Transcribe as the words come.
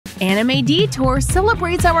Anime Detour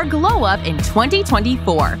celebrates our glow-up in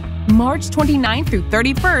 2024, March 29th through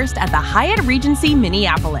 31st at the Hyatt Regency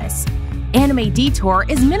Minneapolis. Anime Detour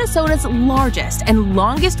is Minnesota's largest and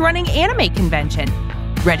longest-running anime convention.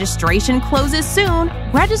 Registration closes soon.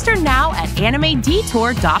 Register now at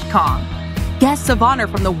animedetour.com. Guests of honor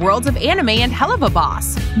from the worlds of anime and Helluva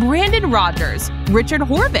Boss, Brandon Rogers, Richard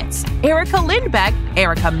Horvitz, Erica Lindbeck,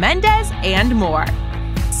 Erica Mendez, and more.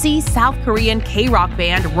 See South Korean K-rock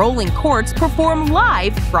band Rolling Courts perform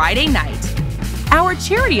live Friday night. Our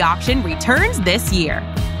charity auction returns this year.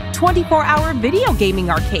 24-hour video gaming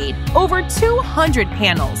arcade, over 200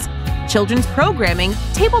 panels, children's programming,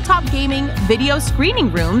 tabletop gaming, video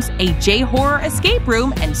screening rooms, a J-horror escape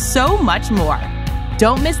room, and so much more.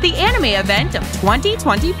 Don't miss the anime event of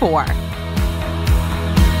 2024.